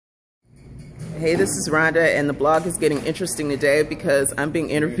Hey, this is Rhonda, and the blog is getting interesting today because I'm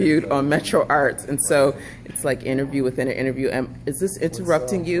being interviewed on Metro Arts, and so it's like interview within an interview. Is this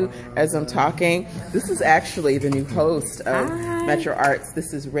interrupting you as I'm talking? This is actually the new host of Metro Arts.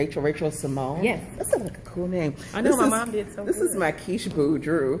 This is Rachel Simone. Yes. That's like a cool name. I know my mom did so This good. is my quiche boo,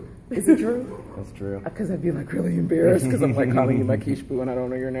 Drew. Is it Drew? That's Drew. Because I'd be like really embarrassed because I'm like calling you my quiche boo and I don't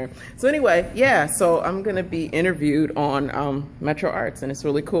know your name. So anyway, yeah, so I'm going to be interviewed on Metro Arts, and it's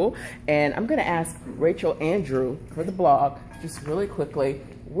really cool. And I'm going to ask Rachel and Drew for the blog, just really quickly,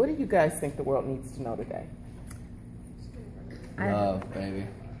 what do you guys think the world needs to know today? Love, baby.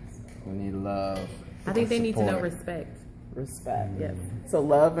 We need love. I think they need to know Support. respect. Respect. Yes. So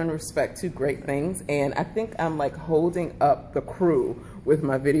love and respect, two great things. And I think I'm like holding up the crew with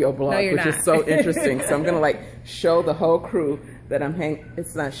my video blog, No, you're which not. is so interesting. So I'm gonna like show the whole crew that I'm hanging.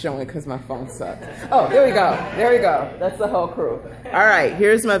 It's not showing because my phone sucks. Oh, there we go. There we go. That's the whole crew. All right,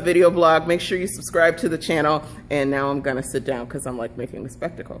 here's my video blog. Make sure you subscribe to the channel. And now I'm gonna sit down because I'm like making a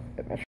spectacle.